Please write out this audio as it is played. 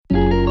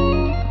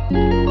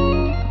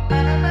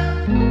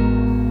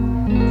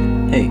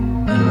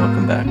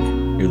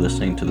back. You're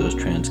listening to Those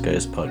Trans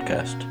Guys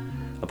podcast,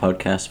 a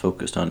podcast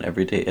focused on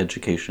everyday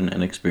education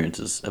and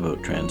experiences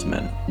about trans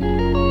men.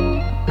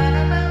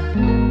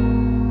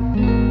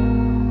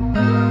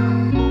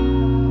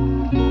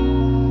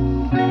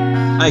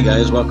 Hi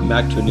guys, welcome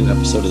back to a new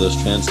episode of Those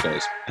Trans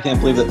Guys. I can't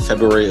believe that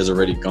February is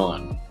already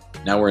gone.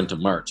 Now we're into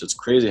March. It's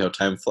crazy how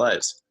time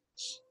flies.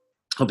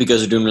 Hope you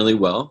guys are doing really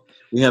well.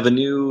 We have a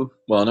new,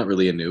 well, not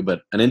really a new,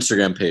 but an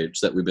Instagram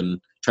page that we've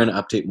been trying to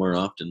update more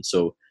often.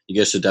 So you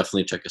guys should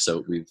definitely check us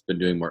out. We've been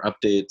doing more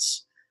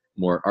updates,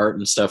 more art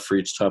and stuff for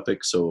each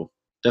topic. So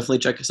definitely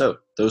check us out.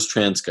 Those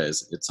Trans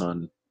Guys. It's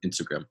on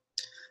Instagram.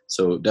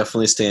 So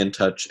definitely stay in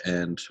touch,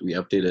 and we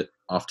update it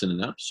often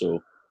enough.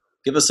 So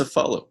give us a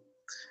follow.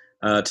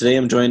 Today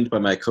I'm joined by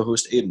my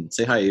co-host Aiden.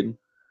 Say hi, Aiden.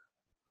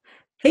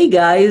 Hey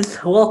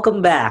guys,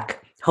 welcome back.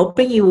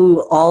 Hoping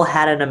you all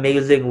had an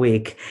amazing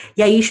week.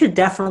 Yeah, you should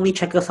definitely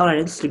check us out on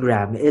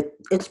Instagram.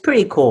 It's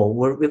pretty cool.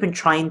 We've been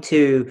trying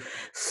to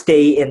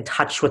stay in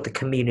touch with the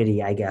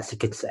community, I guess you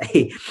could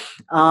say.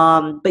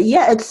 But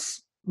yeah,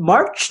 it's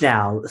March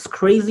now. It's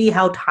crazy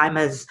how time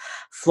has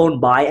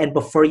flown by, and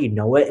before you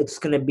know it, it's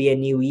gonna be a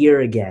new year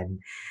again.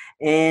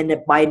 And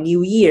by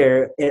new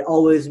year, it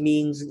always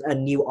means a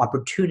new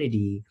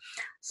opportunity.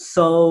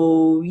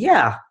 So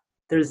yeah,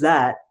 there's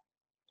that.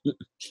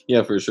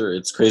 Yeah, for sure.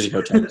 It's crazy how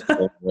time's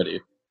flown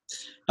already.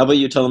 How about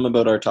you tell them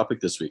about our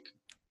topic this week?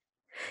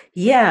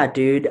 Yeah,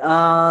 dude.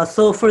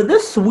 So for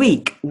this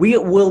week, we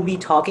will be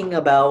talking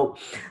about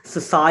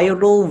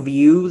societal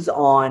views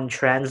on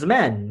trans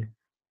men.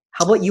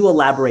 How about you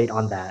elaborate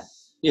on that?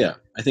 Yeah,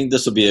 I think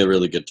this will be a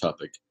really good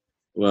topic.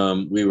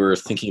 We were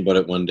thinking about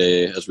it one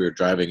day as we were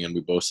driving, and we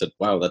both said,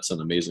 wow, that's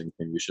an amazing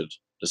thing we should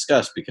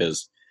discuss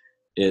because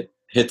it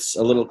hits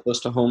a little close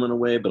to home in a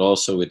way, but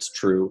also it's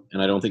true.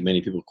 And I don't think many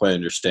people quite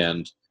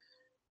understand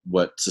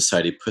what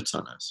society puts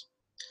on us.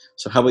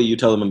 So how about you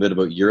tell them a bit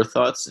about your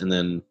thoughts, and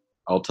then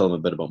I'll tell them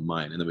a bit about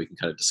mine, and then we can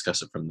kind of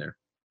discuss it from there.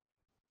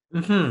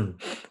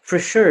 For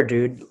sure,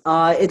 dude.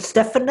 It's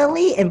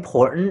definitely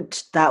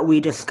important that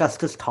we discuss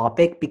this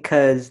topic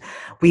because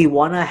we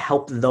want to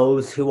help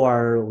those who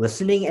are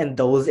listening and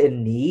those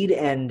in need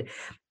and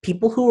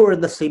people who are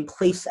in the same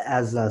place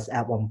as us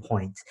at one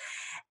point.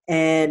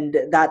 And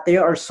that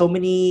there are so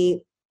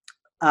many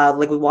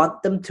we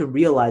want them to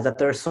realize that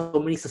there are so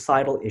many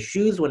societal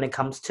issues when it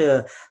comes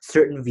to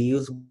certain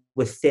views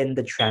within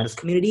the trans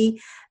community,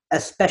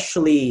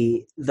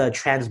 especially the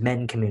trans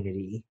men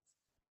community.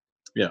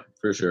 Yeah,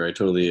 for sure. I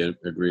totally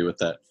agree with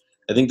that.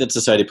 I think that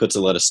society puts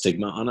a lot of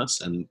stigma on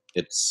us, and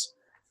it's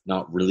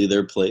not really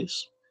their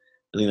place.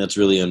 I think that's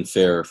really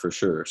unfair for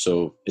sure.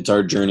 So it's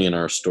our journey and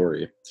our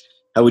story.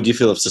 How would you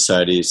feel if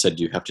society said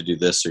you have to do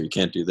this, or you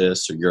can't do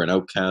this, or you're an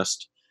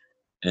outcast,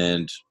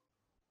 and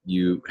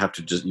you have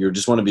to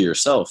just want to be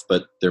yourself,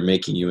 but they're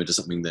making you into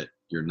something that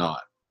you're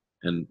not,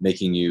 and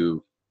making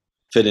you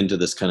fit into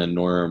this kind of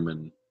norm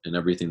and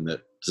everything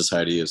that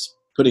society is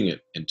putting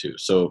it into.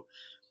 So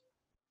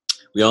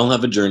we all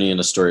have a journey and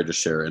a story to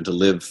share and to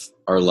live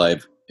our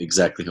life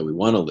exactly how we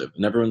want to live.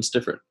 And everyone's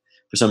different.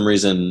 For some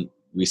reason,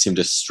 we seem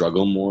to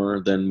struggle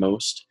more than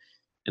most.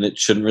 And it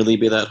shouldn't really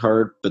be that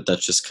hard, but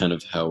that's just kind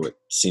of how it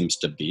seems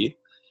to be.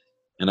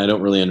 And I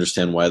don't really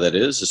understand why that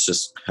is. It's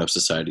just how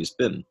society's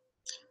been.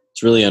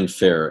 It's really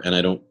unfair, and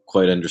I don't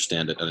quite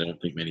understand it, and I don't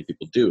think many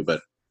people do. But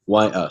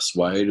why us?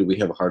 Why do we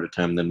have a harder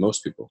time than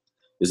most people?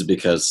 Is it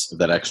because of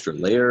that extra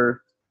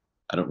layer?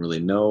 I don't really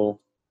know.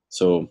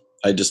 So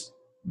I just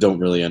don't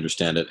really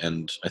understand it,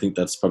 and I think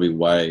that's probably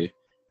why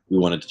we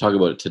wanted to talk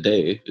about it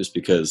today, is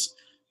because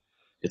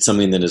it's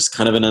something that is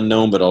kind of an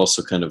unknown, but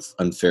also kind of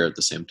unfair at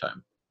the same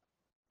time.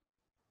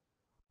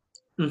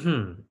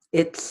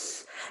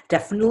 It's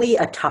definitely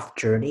a tough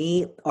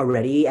journey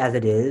already as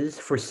it is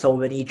for so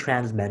many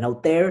trans men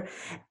out there.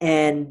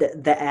 And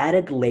the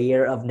added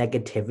layer of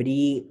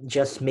negativity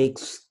just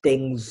makes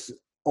things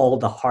all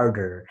the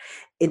harder.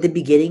 In the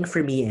beginning,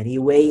 for me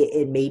anyway,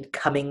 it made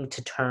coming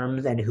to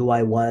terms and who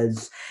I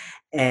was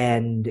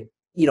and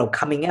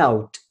coming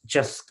out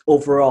just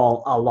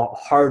overall a lot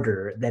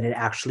harder than it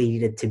actually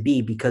needed to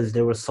be because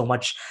there was so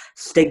much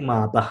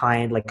stigma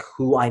behind like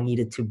who I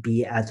needed to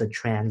be as a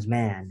trans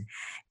man.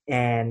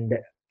 And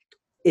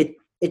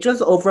it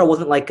just overall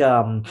wasn't like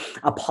a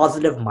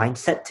positive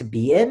mindset to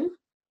be in.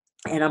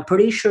 And I'm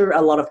pretty sure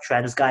a lot of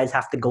trans guys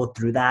have to go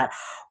through that,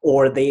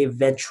 or they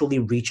eventually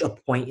reach a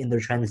point in their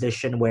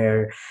transition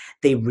where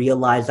they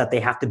realize that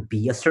they have to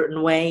be a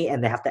certain way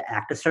and they have to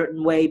act a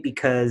certain way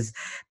because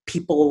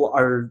people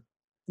are,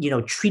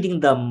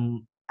 treating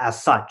them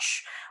as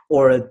such,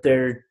 or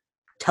they're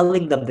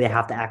telling them they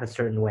have to act a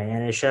certain way.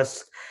 And it's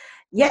just,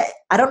 yeah,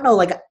 I don't know.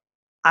 Like,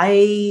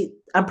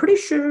 I'm pretty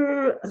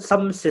sure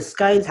some cis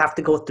guys have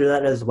to go through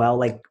that as well,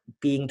 like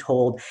being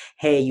told,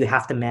 "Hey, you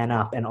have to man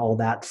up" and all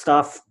that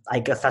stuff. I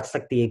guess that's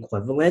like the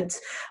equivalent,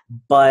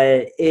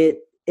 but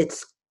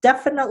it's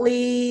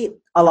definitely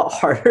a lot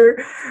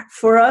harder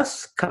for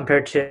us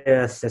compared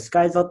to cis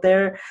guys out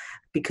there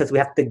because we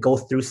have to go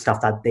through stuff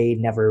that they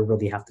never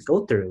really have to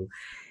go through.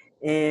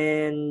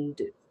 And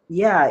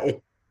yeah,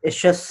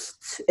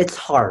 it's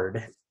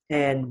hard.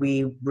 and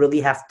we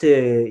really have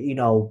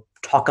to,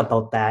 talk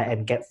about that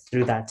and get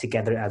through that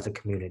together as a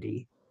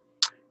community.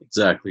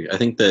 Exactly. I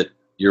think that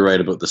you're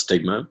right about the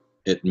stigma.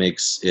 It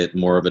makes it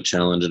more of a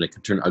challenge and it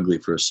can turn ugly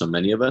for so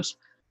many of us.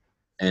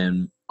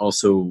 And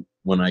also,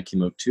 when I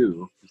came out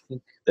too, you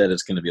think that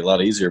it's going to be a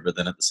lot easier, but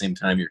then at the same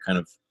time, you're kind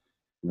of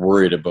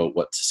worried about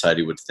what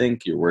society would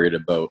think. You're worried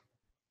about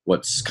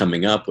what's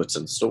coming up, what's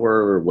in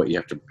store, what you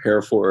have to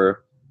prepare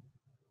for.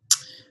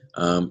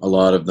 A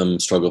lot of them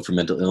struggle from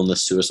mental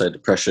illness, suicide,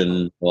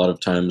 depression. A lot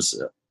of times,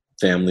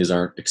 families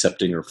aren't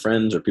accepting or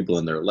friends or people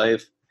in their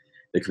life.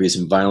 There could be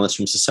some violence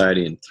from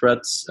society and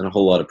threats, and a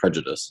whole lot of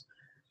prejudice.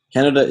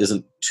 Canada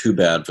isn't too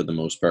bad for the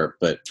most part,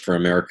 but for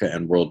America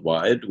and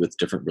worldwide, with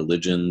different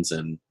religions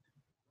and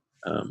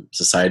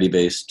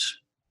society-based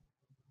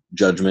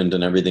judgment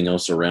and everything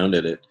else around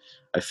it,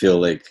 I feel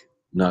like,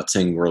 not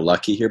saying we're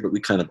lucky here, but we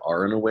kind of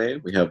are in a way.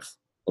 We have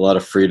a lot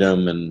of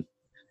freedom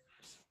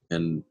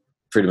and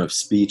freedom of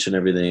speech and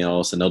everything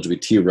else, and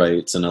LGBT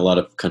rights, and a lot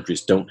of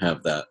countries don't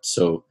have that.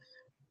 So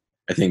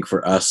I think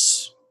for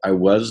us, I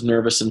was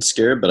nervous and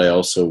scared, but I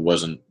also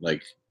wasn't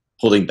like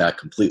holding back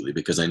completely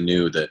because I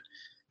knew that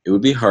it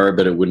would be hard,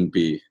 but it wouldn't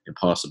be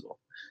impossible.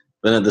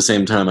 But at the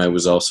same time, I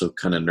was also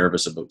kind of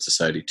nervous about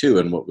society too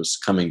and what was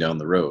coming down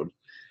the road.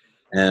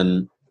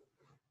 And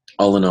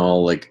all in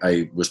all, like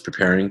I was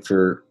preparing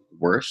for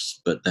worse,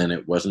 but then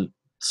it wasn't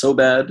so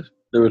bad.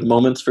 There was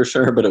moments for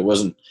sure, but it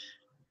wasn't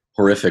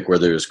horrific where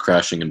there was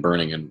crashing and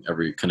burning in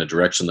every kind of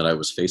direction that I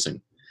was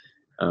facing.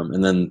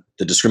 And then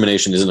the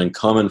discrimination isn't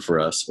uncommon for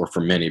us or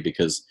for many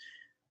because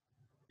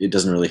it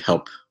doesn't really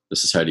help the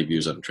society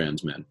views on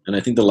trans men. And I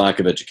think the lack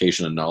of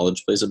education and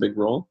knowledge plays a big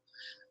role.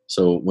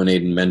 So when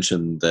Aiden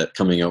mentioned that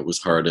coming out was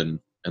hard and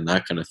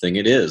that kind of thing,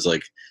 it is.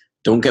 Like,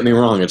 don't get me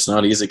wrong, it's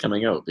not easy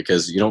coming out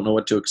because you don't know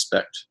what to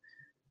expect.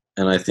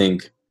 And I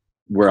think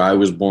where I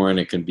was born,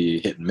 it can be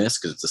hit and miss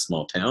because it's a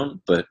small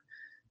town. But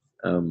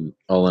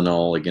all in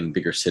all, again,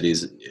 bigger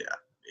cities, yeah,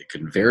 it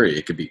can vary.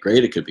 It could be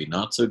great. It could be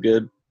not so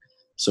good.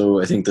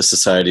 So I think the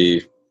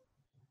society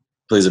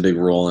plays a big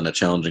role and a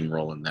challenging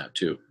role in that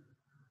too.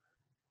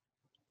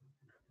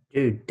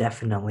 Dude,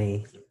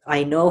 definitely.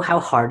 I know how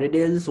hard it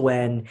is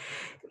when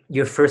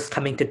you're first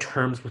coming to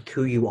terms with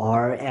who you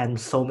are, and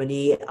so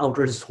many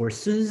outer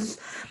sources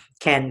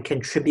can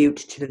contribute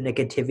to the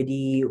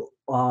negativity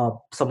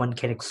someone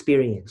can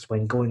experience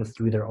when going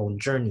through their own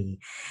journey.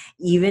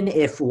 Even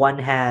if one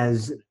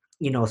has,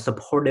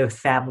 supportive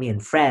family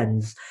and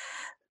friends,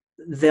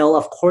 they'll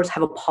of course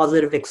have a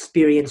positive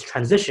experience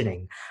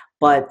transitioning.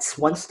 But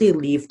once they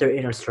leave their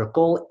inner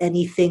circle,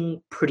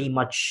 anything pretty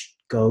much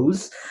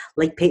goes.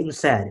 Like Peyton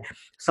said,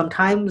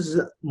 sometimes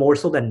more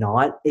so than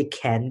not, it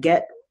can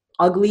get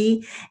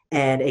ugly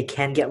and it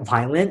can get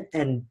violent,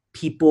 and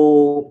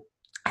people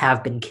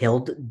have been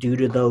killed due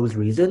to those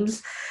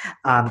reasons.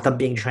 Them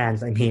being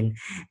trans, I mean,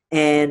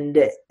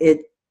 and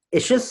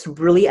it's just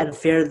really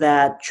unfair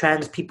that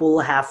trans people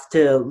have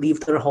to leave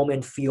their home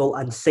and feel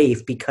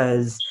unsafe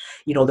because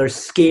they're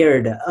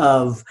scared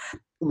of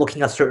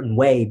looking a certain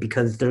way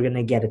because they're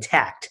gonna get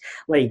attacked.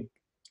 Like,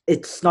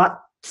 it's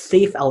not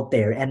safe out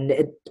there,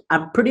 and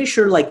I'm pretty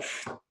sure like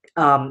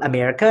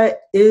America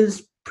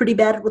is pretty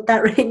bad with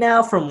that right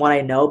now from what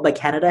I know, but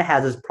Canada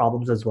has its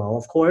problems as well,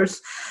 of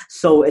course.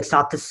 So it's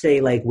not to say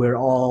like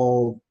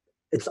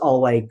it's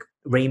all like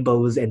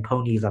rainbows and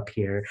ponies up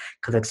here,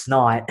 because it's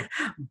not.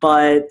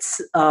 But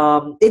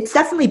it's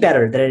definitely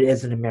better than it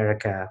is in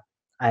America.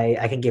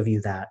 I can give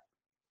you that.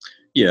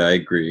 Yeah, I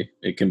agree.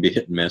 It can be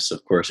hit and miss,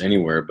 of course,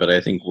 anywhere, but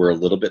I think we're a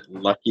little bit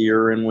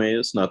luckier in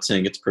ways. Not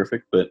saying it's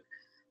perfect, but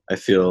I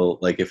feel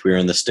like if we were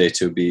in the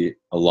States, it would be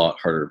a lot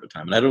harder of a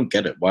time. And I don't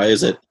get it. Why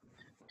is it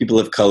people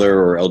of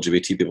color or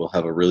LGBT people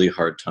have a really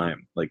hard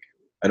time? Like,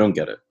 I don't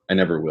get it. I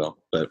never will.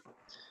 But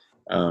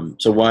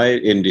so why,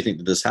 and do you think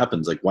that this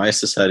happens? Like, why is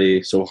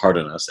society so hard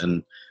on us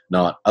and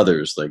not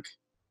others? Like,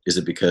 is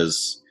it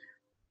because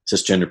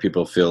cisgender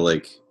people feel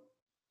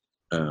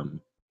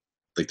um,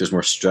 like there's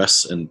more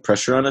stress and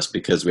pressure on us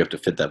because we have to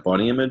fit that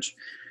body image?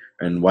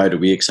 And why do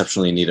we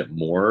exceptionally need it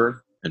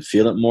more and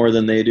feel it more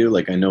than they do?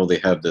 Like, I know they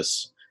have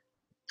this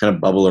kind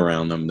of bubble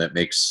around them that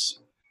makes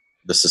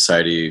the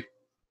society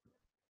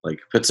like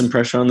put some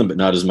pressure on them, but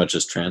not as much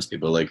as trans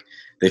people. Like,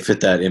 they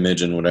fit that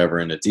image and whatever,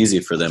 and it's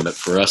easy for them. But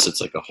for us, it's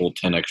like a whole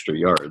 10 extra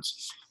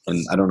yards.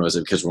 And I don't know, is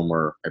it because we're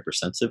more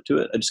hypersensitive to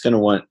it? I just kind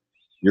of want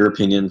your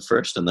opinion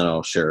first, and then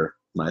I'll share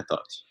my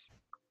thoughts.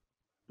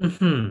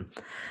 Hmm.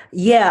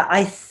 Yeah,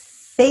 I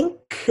think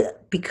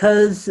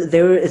because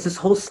there is this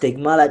whole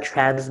stigma that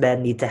trans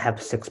men need to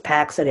have six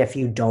packs, and if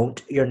you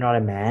don't, you're not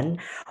a man,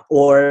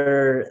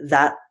 or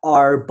that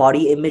our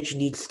body image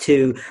needs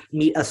to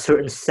meet a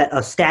certain set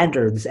of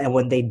standards, and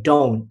when they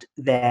don't,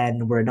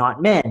 then we're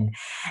not men.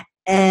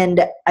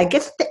 And I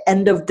guess at the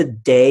end of the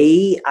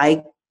day,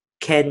 I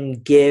can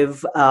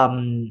give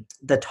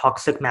the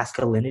toxic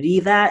masculinity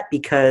that,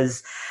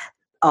 because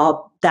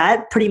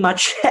that pretty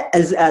much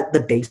is at the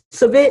base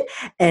of it,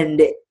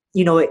 and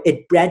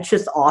it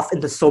branches off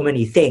into so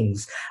many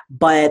things.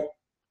 But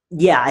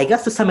yeah, I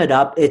guess to sum it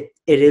up, it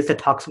is the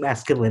toxic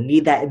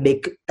masculinity that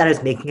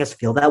is making us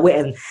feel that way,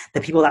 and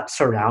the people that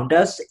surround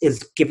us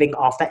is giving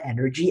off that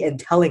energy and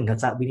telling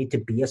us that we need to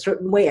be a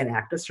certain way and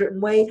act a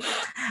certain way.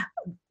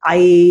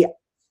 I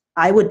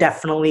I would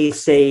definitely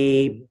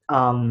say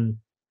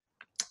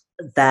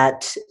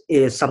that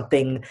is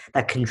something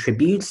that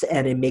contributes,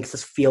 and it makes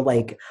us feel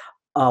like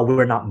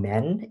we're not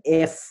men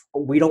if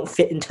we don't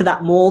fit into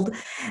that mold.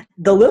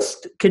 The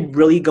list could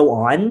really go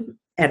on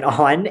and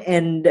on.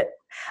 And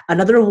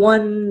another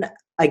one,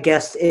 I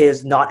guess,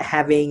 is not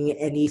having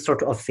any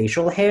sort of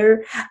facial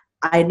hair.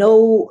 I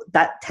know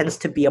that tends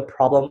to be a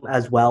problem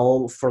as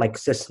well for like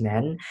cis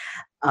men.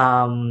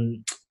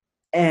 Um,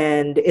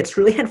 and it's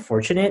really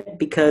unfortunate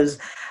because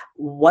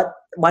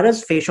why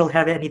does facial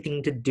have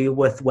anything to do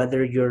with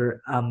whether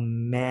you're a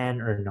man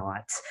or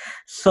not?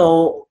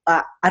 So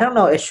I don't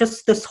know, it's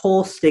just this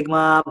whole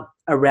stigma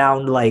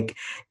around like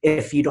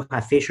if you don't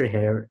have facial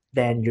hair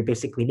then you're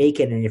basically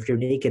naked, and if you're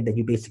naked then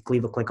you basically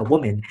look like a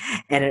woman,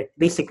 and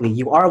basically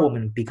you are a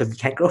woman because you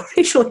can't grow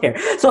facial hair.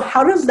 So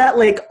how does that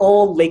like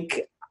all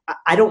link?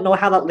 I don't know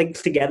how that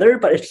links together,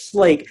 but it's just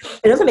like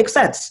it doesn't make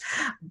sense.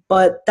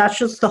 But that's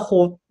just the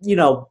whole,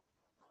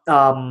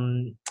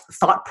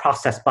 thought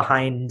process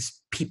behind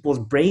people's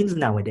brains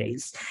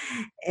nowadays.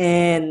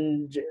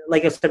 And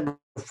like I said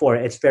before,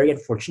 it's very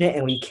unfortunate,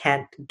 and we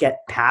can't get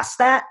past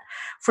that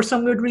for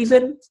some weird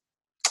reason.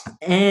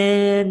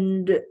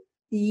 And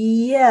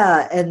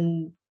yeah,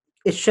 and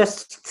it's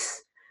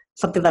just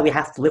something that we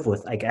have to live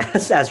with, I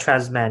guess, as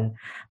trans men.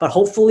 But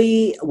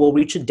hopefully, we'll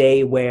reach a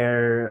day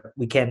where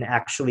we can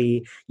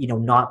actually,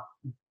 not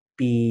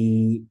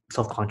be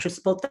self-conscious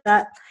about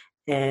that,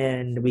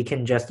 and we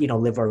can just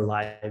live our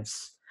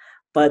lives.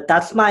 But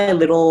that's my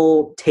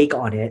little take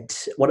on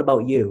it. What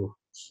about you?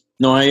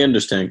 No, I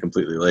understand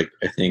completely. Like,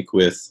 I think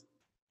with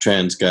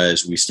trans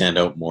guys, we stand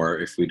out more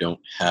if we don't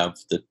have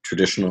the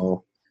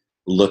traditional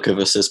look of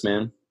a cis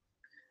man.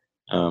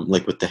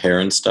 Like with the hair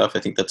and stuff, I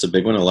think that's a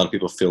big one. A lot of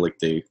people feel like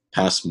they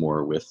pass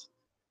more with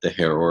the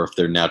hair, or if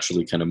they're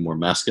naturally kind of more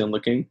masculine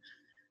looking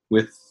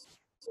with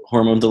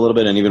hormones a little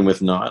bit, and even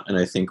with not. And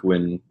I think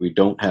when we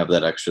don't have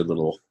that extra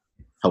little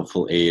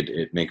helpful aid,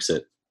 it makes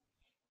it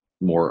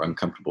more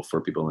uncomfortable for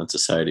people in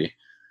society.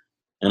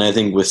 And I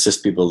think with cis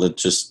people, that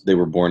just they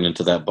were born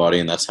into that body,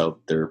 and that's how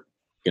they're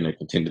going to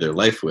continue their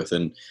life with.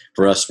 And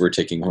for us, we're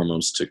taking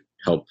hormones to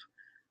help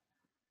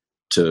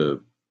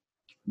to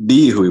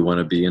be who we want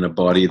to be in a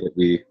body that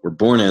we were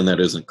born in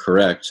that isn't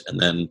correct. And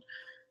then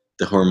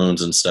the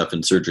hormones and stuff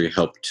and surgery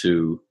help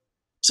to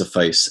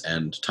suffice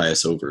and tie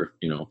us over,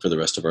 for the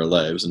rest of our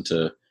lives, and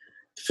to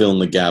fill in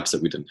the gaps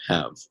that we didn't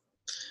have.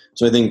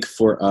 So I think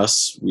for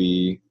us,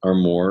 we are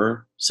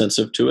more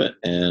sensitive to it.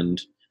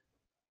 And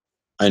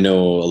I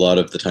know a lot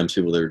of the times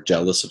people are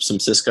jealous of some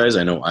cis guys.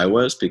 I know I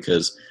was,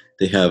 because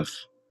they have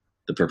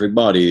the perfect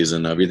bodies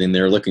and everything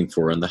they're looking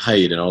for, and the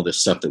height and all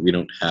this stuff that we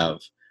don't have.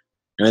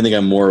 And I think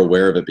I'm more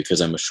aware of it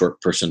because I'm a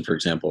short person, for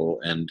example,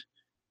 and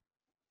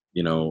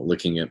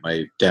looking at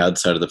my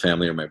dad's side of the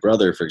family or my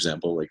brother, for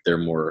example, like they're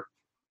more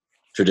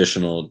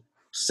traditional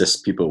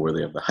cis people where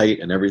they have the height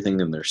and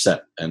everything and they're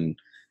set, and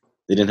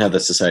they didn't have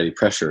that society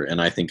pressure,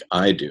 and I think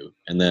I do,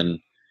 and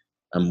then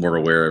I'm more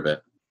aware of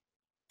it.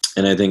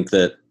 And I think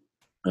that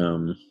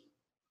um,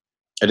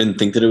 I didn't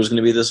think that it was going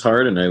to be this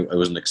hard, and I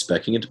wasn't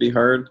expecting it to be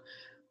hard.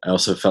 I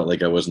also felt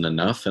like I wasn't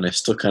enough, and I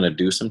still kind of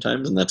do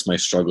sometimes, and that's my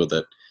struggle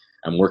that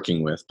I'm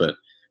working with. But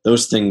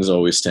those things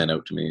always stand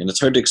out to me, and it's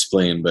hard to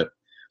explain, but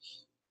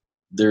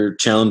they're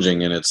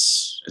challenging, and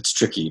it's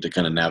tricky to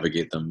kind of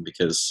navigate them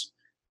because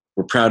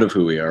we're proud of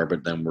who we are,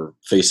 but then we're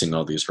facing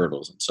all these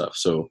hurdles and stuff.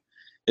 So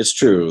it's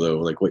true though,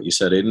 like what you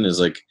said, Aiden, is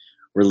like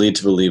we're led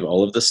to believe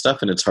all of this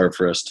stuff, and it's hard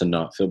for us to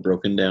not feel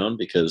broken down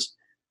because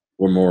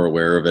we're more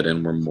aware of it,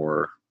 and we're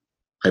more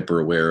hyper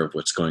aware of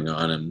what's going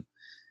on, and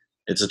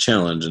it's a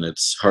challenge, and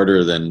it's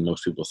harder than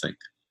most people think.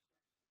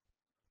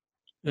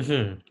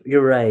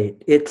 You're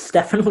right. It's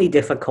definitely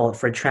difficult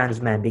for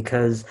trans men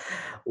because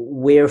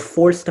we're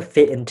forced to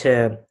fit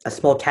into a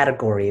small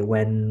category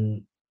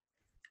and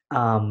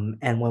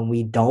when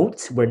we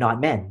don't, we're not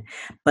men.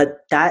 But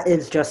that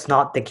is just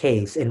not the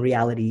case in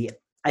reality.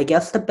 I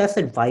guess the best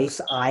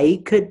advice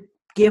I could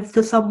give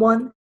to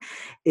someone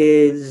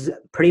is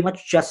pretty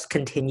much just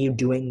continue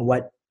doing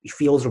what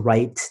feels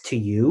right to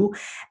you,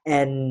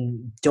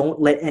 and don't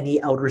let any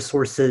outer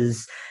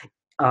sources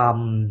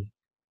um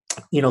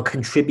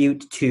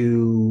contribute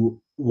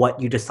to what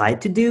you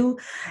decide to do.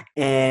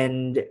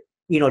 And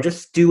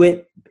just do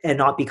it, and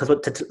not because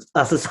what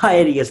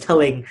society is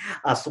telling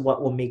us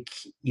what will make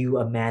you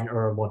a man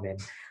or a woman.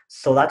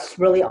 So that's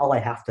really all I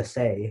have to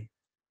say.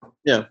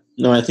 Yeah,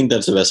 no, I think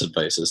that's the best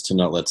advice, is to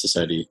not let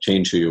society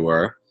change who you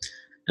are.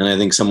 And I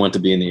think someone to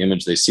be in the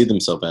image they see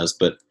themselves as,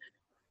 but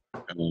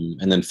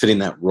and then fitting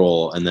that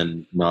role, and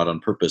then not on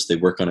purpose, they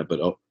work on it, but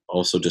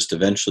also just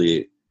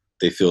eventually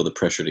they feel the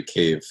pressure to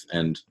cave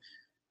and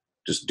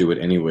just do it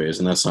anyways,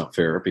 and that's not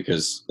fair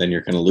because then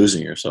you're kind of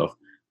losing yourself.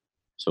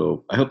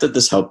 So I hope that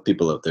this helped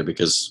people out there,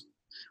 because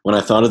when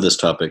I thought of this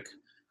topic,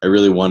 I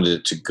really wanted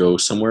it to go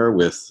somewhere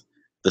with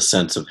the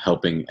sense of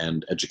helping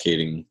and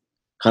educating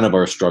kind of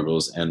our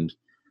struggles and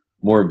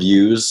more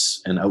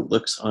views and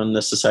outlooks on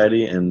the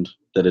society, and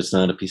that it's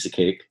not a piece of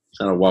cake. It's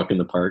not a walk in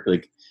the park.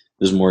 Like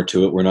there's more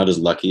to it. We're not as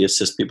lucky as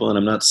cis people. And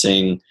I'm not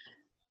saying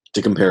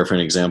to compare for an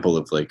example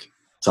of like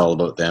it's all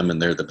about them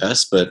and they're the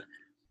best, but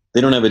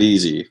they don't have it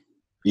easy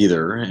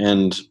either.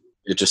 And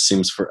it just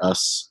seems for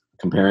us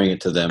comparing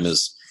it to them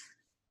is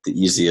the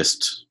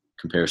easiest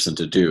comparison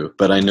to do.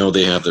 But I know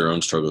they have their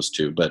own struggles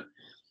too. But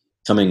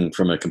coming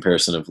from a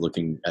comparison of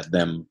looking at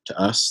them to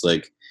us,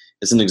 like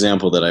it's an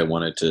example that I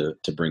wanted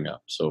to bring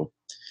up. So,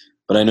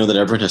 but I know that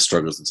everyone has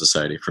struggles in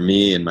society. For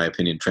me, in my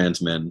opinion,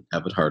 trans men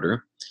have it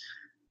harder,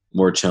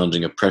 more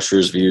challenging of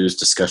pressures, views,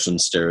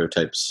 discussions,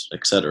 stereotypes,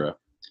 etc.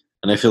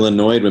 And I feel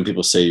annoyed when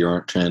people say you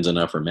aren't trans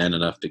enough or man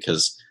enough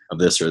because of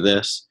this or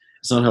this.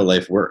 It's not how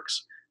life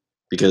works.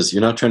 Because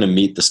you're not trying to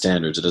meet the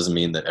standards, it doesn't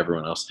mean that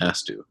everyone else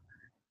has to.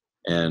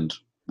 And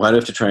why do we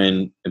have to try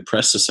and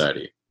impress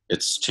society?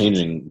 It's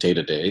changing day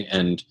to day,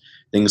 and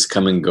things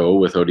come and go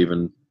without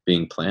even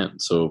being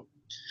planned. So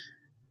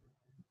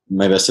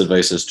my best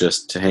advice is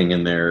just to hang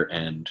in there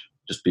and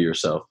just be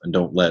yourself, and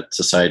don't let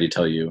society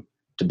tell you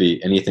to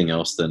be anything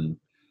else than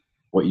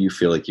what you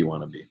feel like you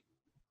want to be.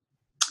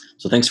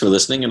 So thanks for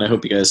listening, and I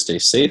hope you guys stay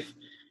safe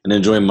and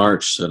enjoy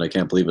March. And I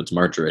can't believe it's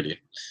March already.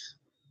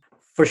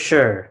 For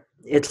sure.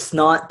 It's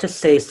not to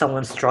say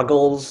someone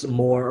struggles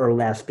more or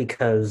less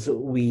because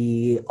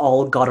we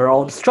all got our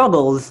own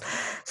struggles.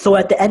 So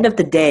at the end of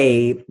the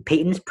day,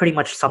 Peyton's pretty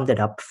much summed it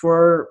up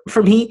for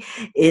me.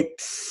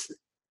 It's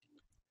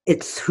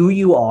who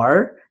you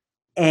are,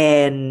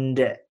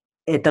 and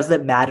it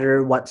doesn't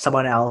matter what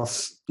someone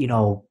else,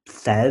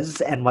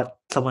 says and what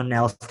someone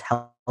else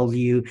tells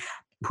you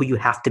who you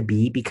have to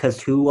be,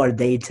 because who are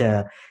they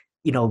to,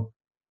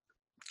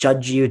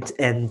 judge you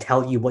and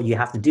tell you what you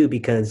have to do,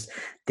 because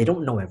they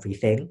don't know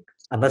everything.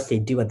 Unless they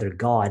do and they're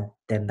God,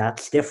 then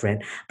that's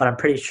different. But I'm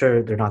pretty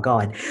sure they're not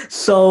God.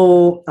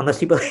 So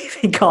unless you believe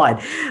in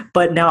God.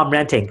 But now I'm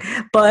ranting.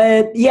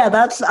 But yeah,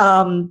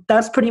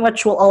 that's pretty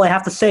much all I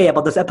have to say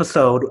about this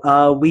episode.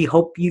 We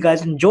hope you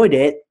guys enjoyed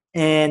it.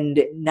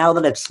 And now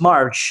that it's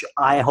March,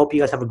 I hope you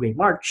guys have a great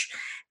March.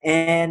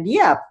 And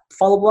yeah,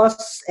 follow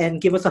us and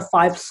give us a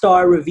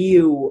 5-star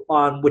review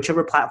on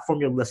whichever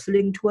platform you're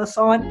listening to us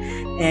on.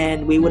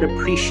 And we would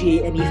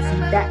appreciate any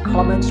feedback,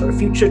 comments, or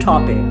future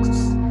topics.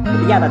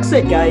 But yeah, that's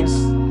it, guys.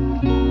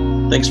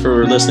 Thanks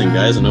for listening,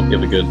 guys, and hope you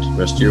have a good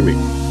rest of your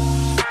week.